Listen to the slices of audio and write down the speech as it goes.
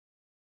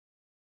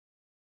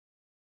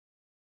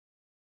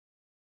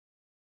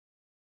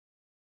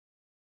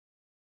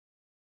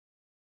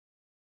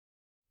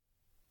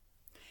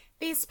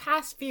These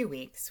past few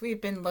weeks,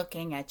 we've been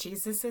looking at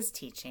Jesus'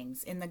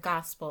 teachings in the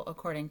Gospel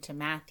according to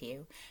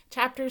Matthew,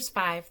 chapters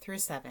 5 through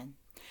 7,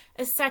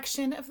 a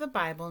section of the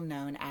Bible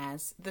known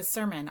as the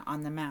Sermon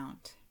on the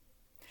Mount.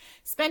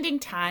 Spending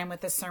time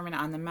with the Sermon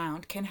on the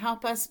Mount can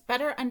help us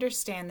better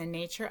understand the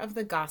nature of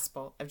the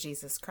gospel of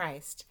Jesus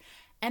Christ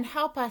and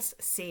help us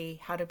see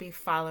how to be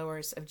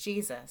followers of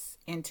Jesus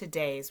in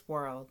today's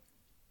world.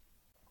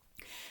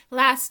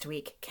 Last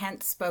week,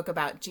 Kent spoke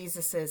about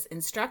Jesus'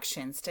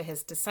 instructions to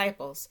his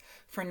disciples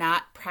for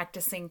not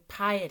practicing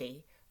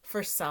piety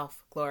for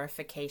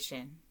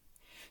self-glorification.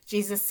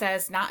 Jesus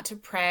says not to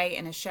pray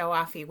in a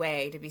show-offy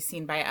way to be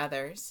seen by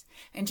others,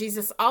 and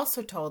Jesus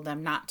also told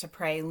them not to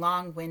pray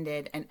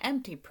long-winded and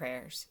empty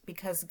prayers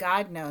because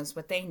God knows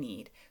what they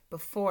need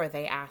before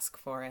they ask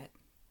for it.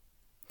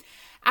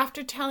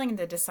 After telling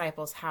the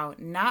disciples how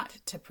not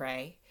to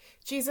pray,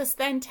 Jesus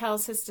then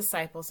tells his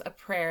disciples a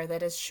prayer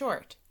that is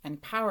short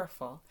and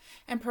powerful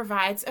and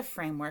provides a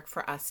framework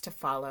for us to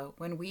follow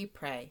when we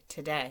pray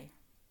today.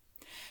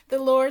 The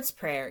Lord's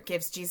Prayer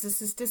gives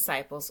Jesus'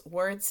 disciples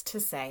words to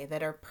say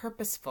that are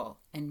purposeful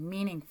and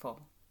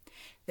meaningful.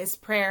 This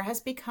prayer has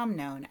become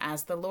known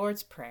as the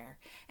Lord's Prayer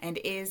and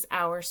is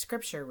our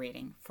scripture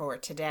reading for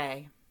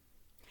today.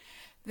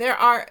 There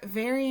are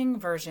varying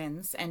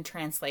versions and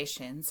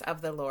translations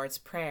of the Lord's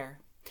Prayer.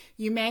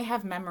 You may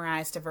have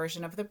memorized a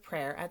version of the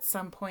prayer at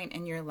some point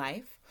in your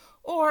life,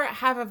 or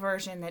have a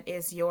version that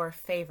is your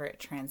favorite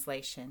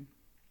translation.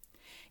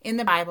 In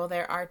the Bible,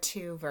 there are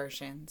two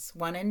versions,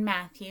 one in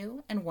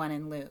Matthew and one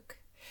in Luke.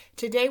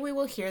 Today we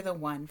will hear the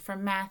one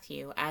from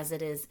Matthew as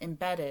it is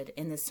embedded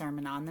in the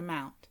Sermon on the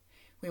Mount.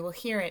 We will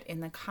hear it in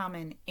the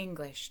Common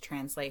English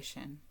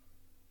translation.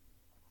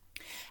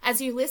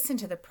 As you listen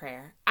to the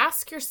prayer,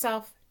 ask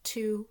yourself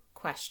two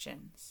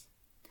questions.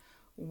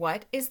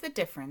 What is the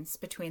difference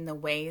between the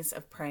ways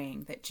of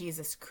praying that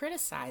Jesus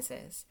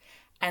criticizes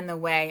and the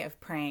way of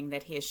praying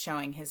that he is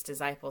showing his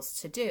disciples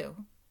to do?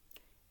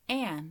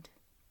 And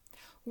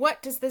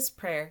what does this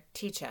prayer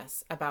teach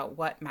us about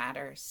what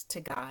matters to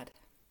God?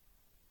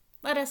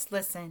 Let us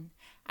listen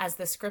as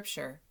the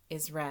scripture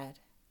is read.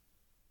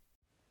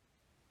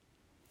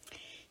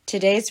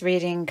 Today's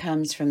reading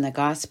comes from the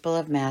Gospel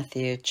of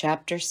Matthew,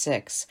 chapter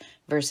 6,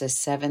 verses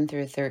 7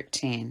 through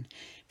 13,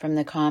 from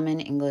the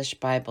Common English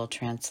Bible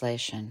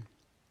translation.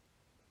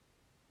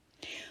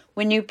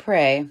 When you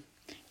pray,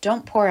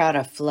 don't pour out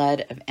a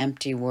flood of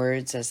empty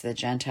words as the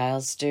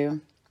Gentiles do.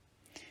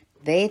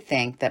 They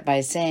think that by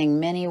saying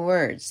many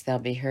words they'll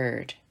be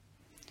heard.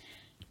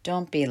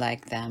 Don't be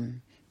like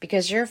them,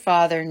 because your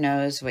Father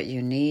knows what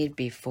you need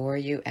before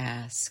you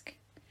ask.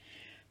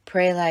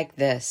 Pray like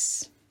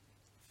this: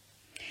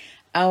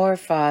 Our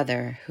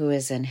Father who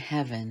is in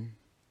heaven,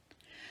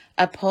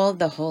 uphold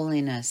the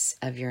holiness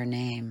of your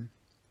name.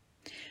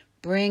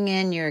 Bring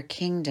in your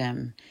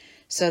kingdom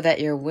so that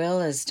your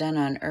will is done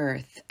on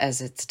earth as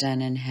it's done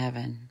in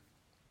heaven.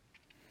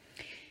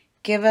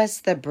 Give us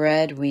the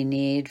bread we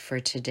need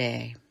for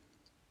today.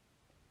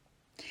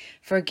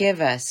 Forgive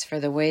us for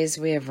the ways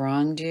we have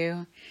wronged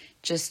you,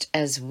 just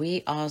as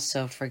we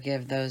also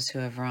forgive those who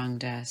have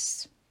wronged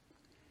us.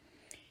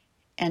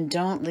 And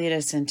don't lead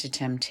us into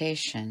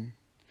temptation,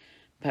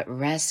 but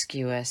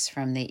rescue us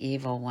from the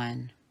evil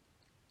one.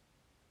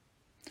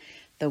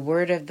 The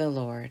word of the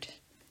Lord.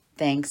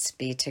 Thanks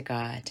be to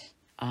God.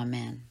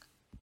 Amen.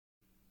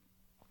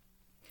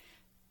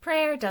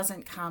 Prayer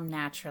doesn't come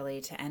naturally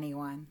to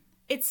anyone.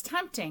 It's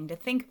tempting to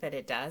think that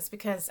it does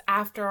because,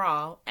 after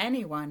all,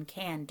 anyone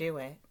can do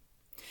it.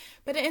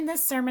 But in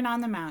this Sermon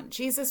on the Mount,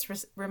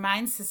 Jesus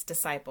reminds his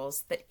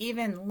disciples that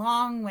even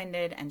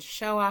long-winded and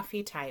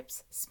show-offy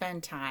types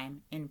spend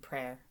time in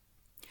prayer.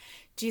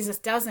 Jesus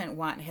doesn't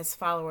want his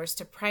followers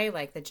to pray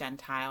like the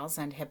Gentiles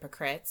and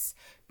hypocrites,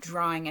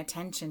 drawing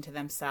attention to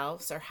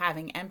themselves or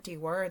having empty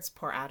words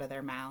pour out of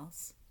their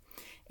mouths.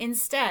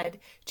 Instead,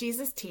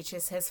 Jesus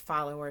teaches his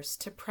followers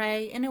to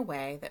pray in a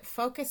way that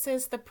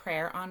focuses the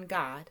prayer on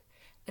God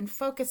and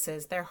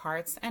focuses their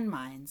hearts and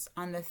minds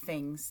on the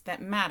things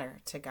that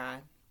matter to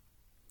God.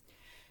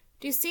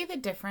 Do you see the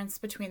difference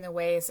between the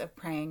ways of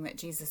praying that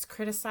Jesus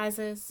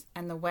criticizes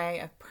and the way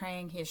of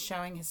praying he is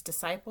showing his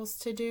disciples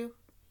to do?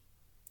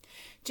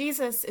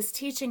 Jesus is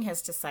teaching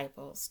his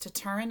disciples to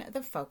turn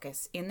the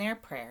focus in their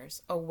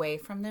prayers away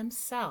from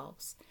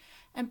themselves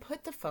and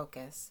put the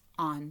focus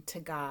on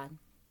to God.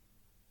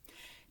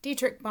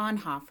 Dietrich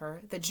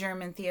Bonhoeffer, the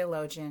German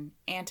theologian,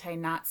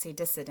 anti-Nazi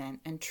dissident,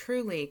 and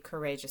truly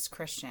courageous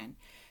Christian,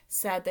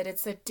 said that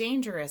it's a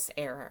dangerous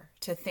error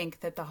to think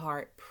that the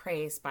heart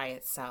prays by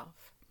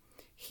itself.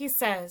 He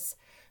says,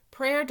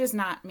 prayer does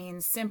not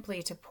mean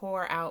simply to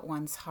pour out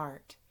one's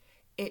heart.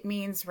 It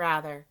means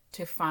rather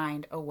to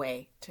find a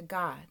way to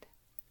God,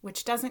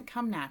 which doesn't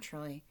come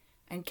naturally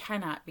and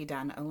cannot be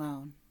done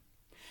alone.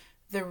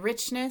 The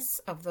richness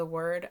of the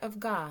Word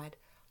of God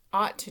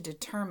ought to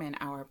determine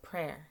our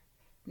prayer,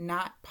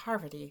 not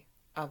poverty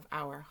of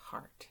our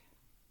heart.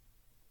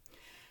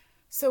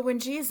 So when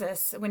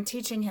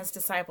teaching his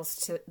disciples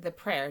to the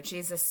prayer,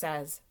 Jesus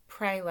says,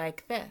 pray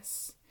like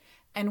this.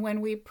 And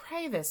when we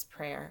pray this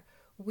prayer,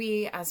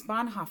 we, as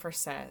Bonhoeffer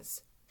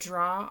says,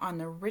 draw on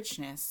the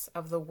richness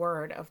of the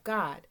Word of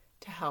God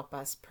to help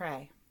us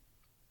pray.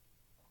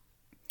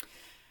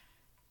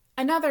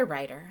 Another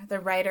writer, the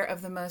writer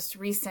of the most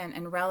recent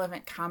and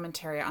relevant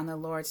commentary on the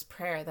Lord's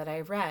Prayer that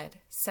I read,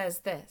 says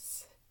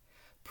this: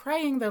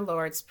 praying the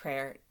Lord's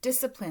Prayer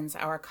disciplines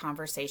our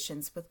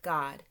conversations with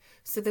God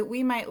so that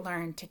we might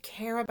learn to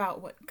care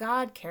about what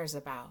God cares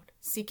about,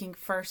 seeking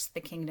first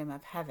the kingdom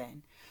of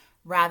heaven,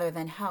 rather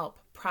than help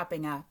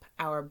propping up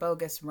our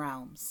bogus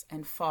realms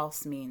and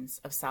false means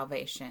of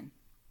salvation.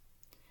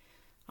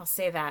 I'll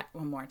say that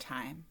one more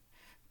time.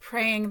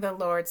 Praying the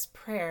Lord's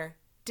Prayer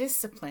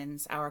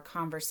disciplines our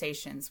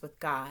conversations with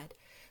God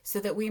so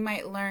that we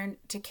might learn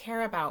to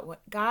care about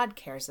what God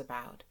cares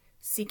about,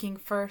 seeking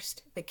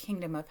first the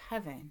kingdom of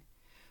heaven,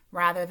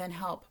 rather than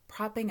help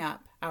propping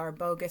up our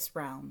bogus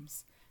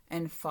realms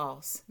and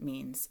false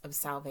means of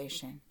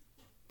salvation.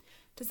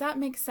 Does that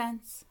make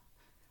sense?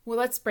 Well,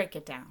 let's break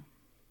it down.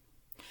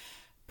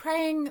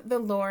 Praying the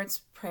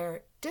Lord's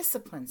Prayer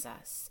disciplines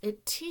us.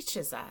 It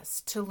teaches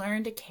us to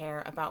learn to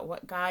care about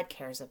what God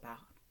cares about.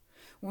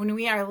 When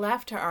we are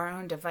left to our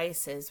own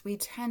devices, we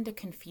tend to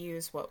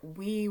confuse what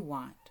we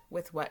want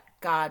with what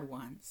God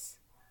wants.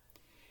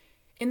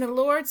 In the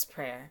Lord's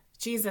Prayer,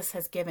 Jesus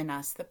has given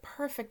us the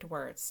perfect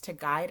words to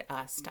guide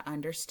us to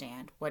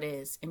understand what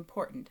is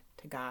important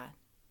to God.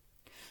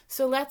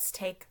 So let's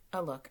take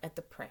a look at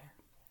the prayer.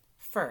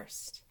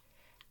 First,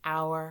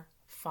 our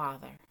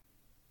Father.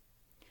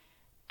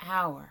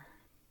 Our.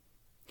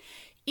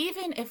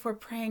 Even if we're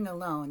praying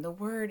alone, the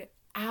word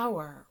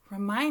our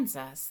reminds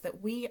us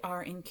that we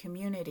are in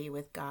community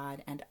with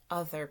God and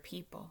other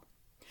people.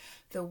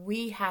 Though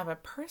we have a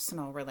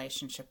personal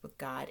relationship with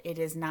God, it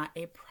is not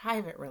a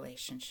private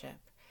relationship.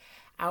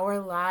 Our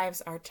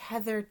lives are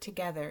tethered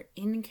together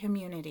in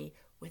community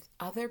with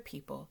other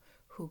people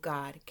who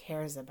God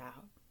cares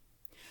about.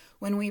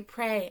 When we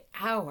pray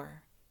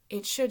our,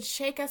 it should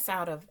shake us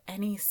out of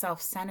any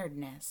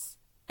self-centeredness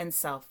and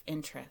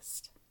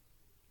self-interest.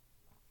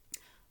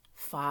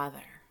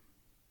 Father.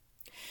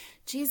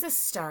 Jesus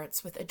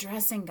starts with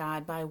addressing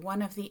God by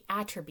one of the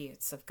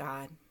attributes of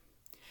God.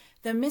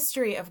 The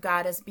mystery of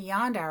God is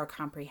beyond our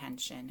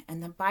comprehension,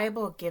 and the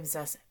Bible gives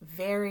us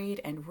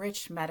varied and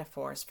rich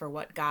metaphors for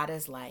what God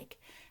is like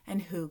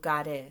and who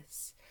God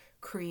is: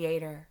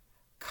 creator,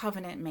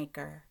 covenant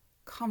maker,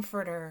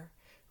 comforter,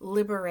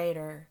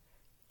 liberator,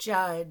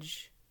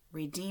 judge,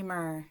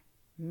 redeemer,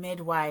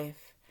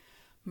 midwife,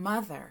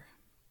 mother,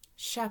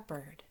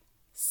 shepherd,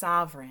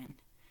 sovereign,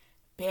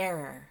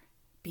 bearer,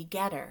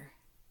 begetter,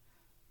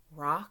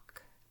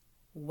 rock,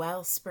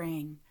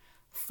 wellspring,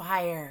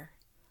 fire,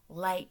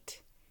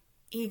 light,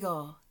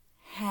 eagle,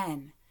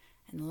 hen,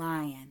 and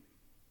lion.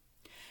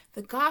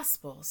 The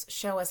Gospels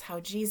show us how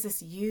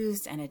Jesus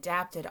used and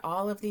adapted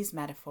all of these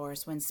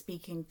metaphors when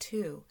speaking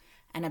to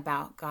and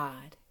about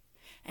God.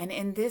 And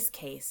in this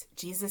case,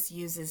 Jesus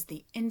uses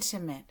the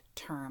intimate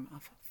term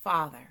of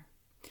Father,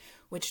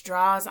 which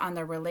draws on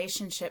the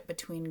relationship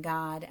between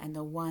God and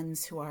the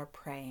ones who are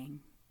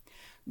praying.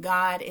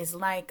 God is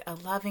like a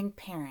loving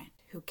parent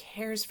who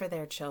cares for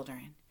their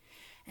children,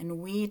 and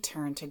we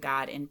turn to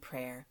God in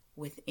prayer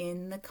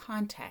within the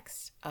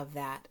context of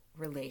that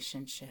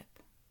relationship.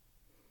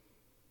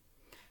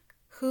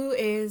 Who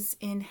is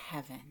in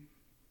heaven?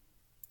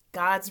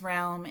 God's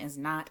realm is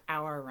not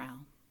our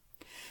realm.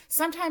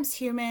 Sometimes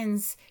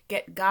humans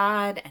get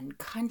God and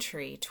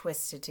country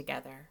twisted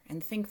together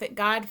and think that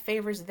God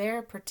favors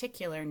their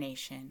particular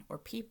nation or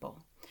people,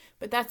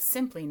 but that's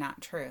simply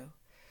not true.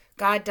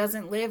 God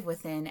doesn't live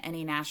within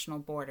any national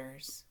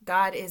borders.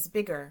 God is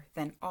bigger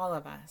than all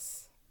of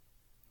us.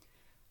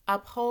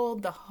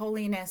 Uphold the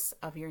holiness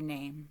of your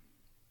name.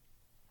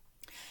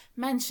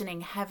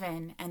 Mentioning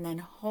heaven and then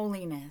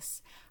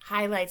holiness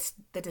highlights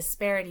the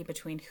disparity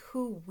between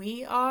who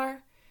we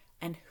are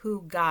and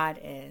who God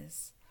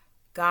is.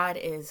 God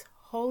is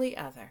wholly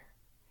other,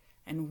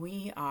 and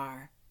we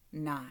are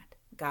not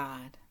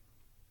God.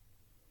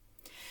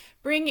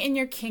 Bring in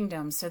your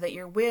kingdom so that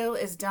your will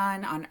is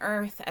done on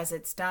earth as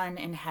it's done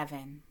in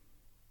heaven.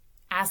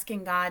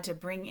 Asking God to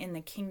bring in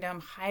the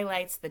kingdom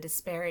highlights the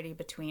disparity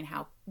between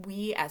how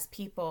we as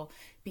people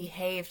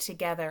behave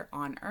together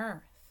on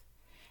earth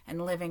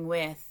and living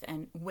with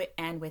and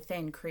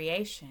within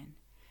creation,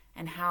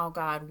 and how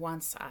God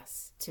wants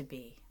us to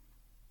be.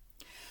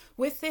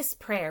 With this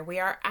prayer, we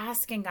are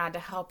asking God to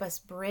help us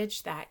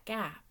bridge that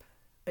gap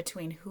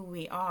between who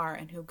we are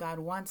and who God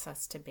wants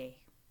us to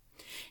be.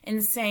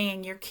 In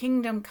saying, "Your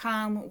kingdom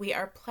come," we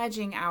are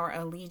pledging our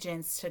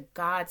allegiance to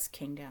God's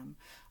kingdom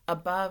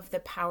above the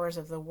powers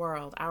of the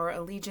world. Our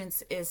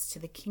allegiance is to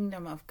the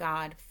kingdom of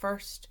God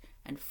first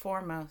and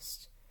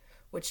foremost,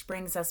 which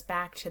brings us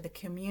back to the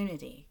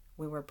community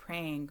we were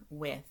praying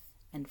with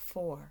and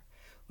for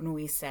when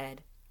we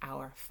said,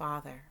 "Our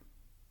Father."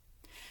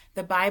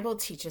 The Bible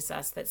teaches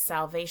us that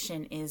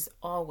salvation is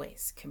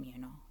always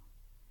communal.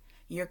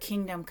 Your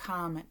kingdom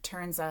come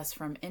turns us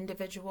from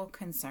individual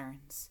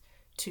concerns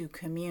to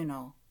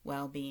communal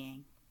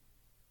well-being.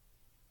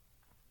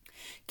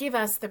 Give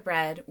us the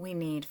bread we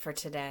need for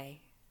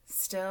today.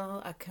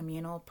 still a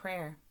communal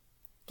prayer.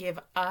 Give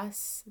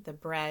us the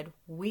bread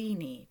we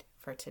need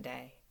for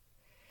today.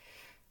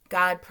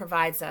 God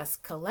provides us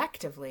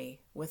collectively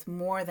with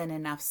more than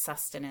enough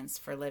sustenance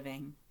for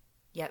living,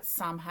 yet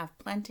some have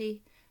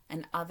plenty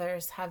and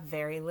others have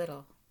very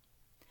little.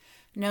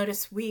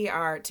 Notice we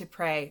are to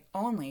pray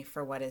only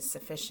for what is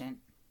sufficient.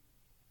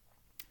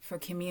 For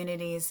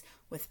communities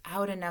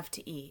without enough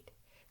to eat,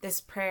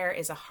 this prayer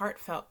is a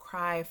heartfelt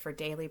cry for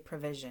daily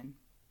provision.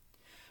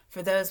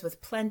 For those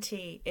with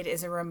plenty, it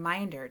is a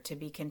reminder to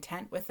be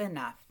content with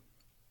enough,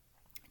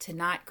 to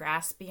not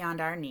grasp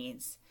beyond our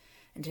needs,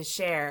 and to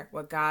share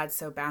what God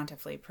so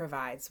bountifully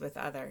provides with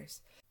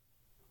others.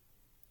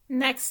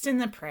 Next in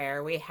the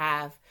prayer we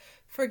have,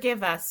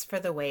 "Forgive us for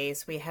the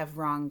ways we have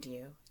wronged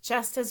you,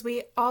 just as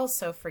we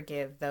also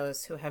forgive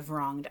those who have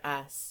wronged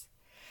us."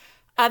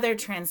 Other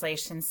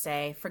translations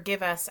say,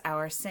 "Forgive us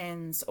our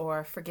sins,"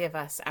 or "Forgive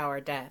us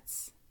our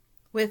debts."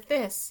 With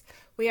this,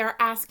 we are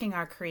asking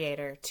our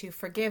Creator to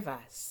forgive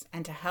us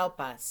and to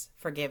help us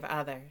forgive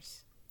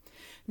others.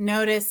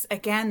 Notice,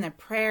 again, the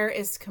prayer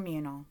is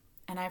communal,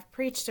 and I've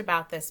preached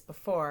about this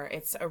before.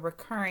 It's a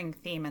recurring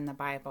theme in the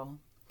Bible.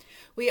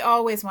 We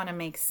always want to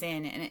make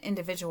sin an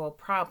individual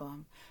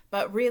problem,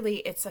 but really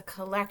it's a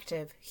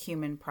collective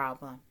human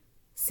problem.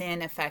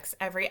 Sin affects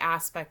every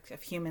aspect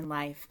of human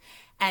life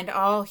and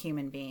all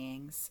human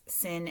beings.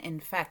 Sin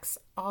infects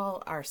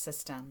all our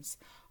systems,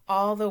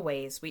 all the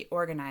ways we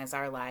organize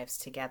our lives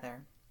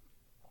together.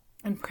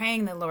 In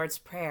praying the Lord's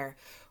Prayer,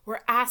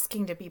 we're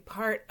asking to be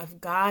part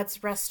of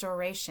God's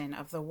restoration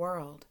of the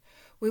world.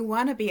 We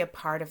want to be a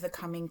part of the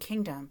coming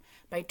kingdom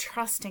by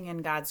trusting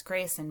in God's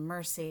grace and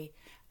mercy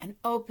and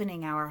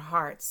opening our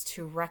hearts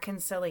to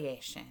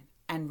reconciliation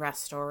and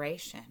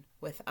restoration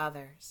with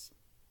others.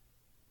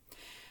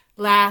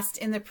 Last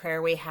in the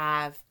prayer we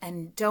have,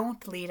 "And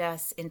don't lead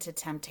us into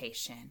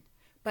temptation,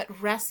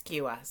 but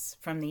rescue us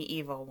from the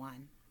evil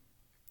one."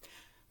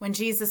 When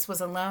Jesus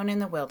was alone in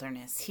the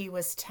wilderness, he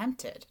was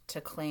tempted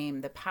to claim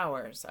the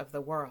powers of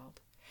the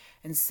world.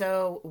 And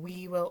so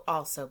we will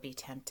also be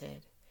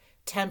tempted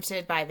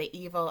by the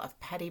evil of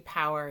petty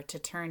power to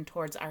turn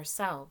towards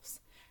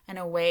ourselves and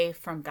away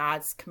from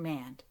God's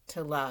command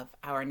to love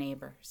our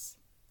neighbors.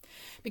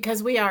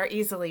 Because we are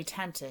easily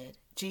tempted,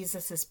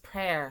 Jesus'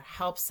 prayer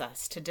helps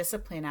us to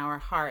discipline our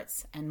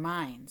hearts and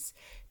minds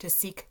to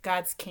seek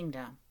God's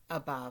kingdom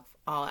above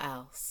all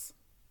else.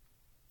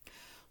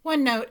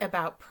 One note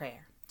about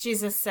prayer.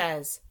 Jesus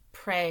says,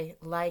 "Pray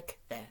like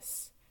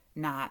this,"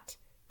 not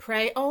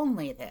 "pray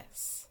only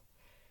this."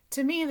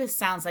 To me, this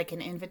sounds like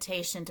an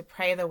invitation to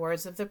pray the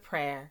words of the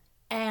prayer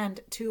and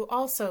to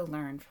also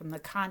learn from the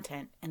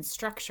content and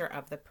structure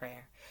of the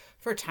prayer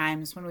for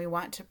times when we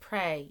want to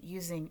pray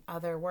using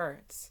other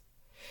words.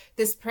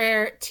 This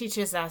prayer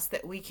teaches us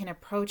that we can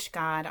approach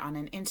God on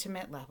an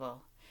intimate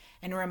level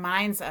and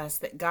reminds us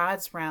that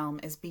God's realm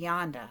is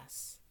beyond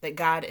us, that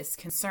God is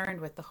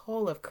concerned with the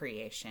whole of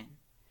creation,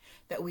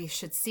 that we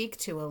should seek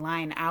to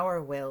align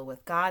our will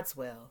with God's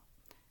will,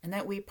 and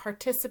that we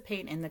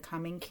participate in the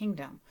coming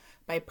kingdom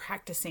by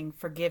practicing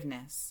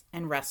forgiveness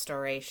and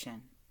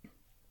restoration.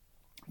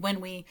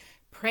 When we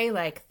pray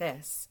like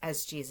this,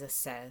 as Jesus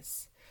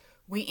says,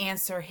 we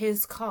answer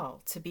his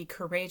call to be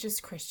courageous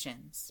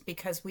Christians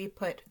because we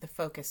put the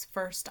focus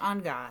first on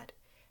God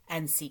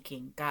and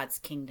seeking God's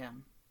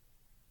kingdom.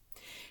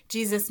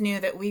 Jesus knew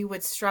that we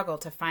would struggle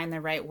to find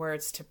the right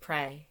words to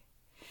pray.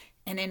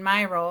 And in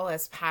my role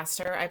as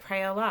pastor, I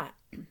pray a lot.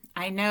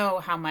 I know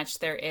how much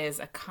there is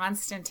a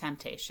constant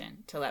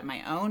temptation to let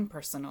my own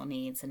personal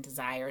needs and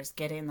desires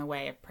get in the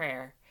way of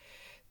prayer.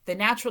 The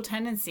natural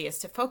tendency is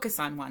to focus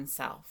on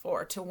oneself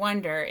or to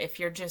wonder if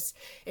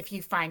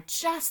you find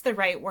just the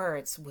right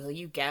words, will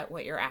you get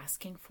what you're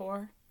asking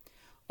for?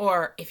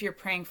 Or if you're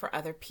praying for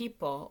other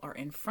people or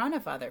in front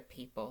of other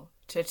people,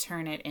 to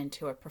turn it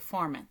into a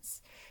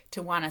performance,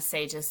 to want to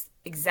say just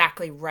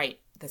exactly right,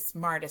 the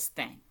smartest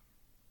thing.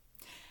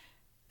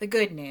 The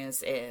good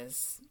news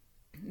is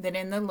that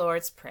in the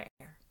Lord's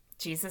Prayer,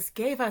 Jesus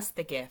gave us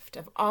the gift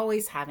of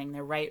always having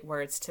the right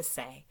words to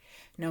say,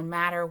 no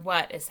matter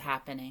what is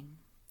happening.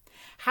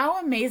 How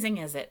amazing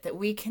is it that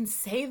we can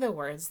say the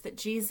words that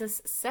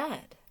Jesus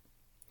said?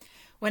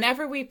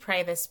 Whenever we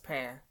pray this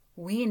prayer,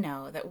 we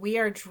know that we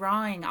are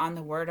drawing on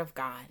the Word of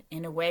God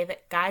in a way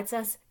that guides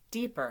us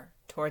deeper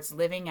towards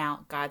living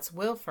out God's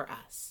will for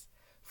us,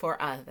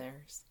 for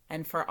others,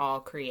 and for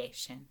all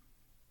creation.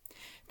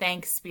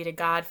 Thanks be to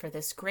God for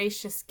this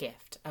gracious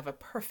gift of a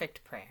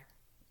perfect prayer.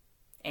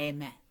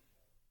 Amen.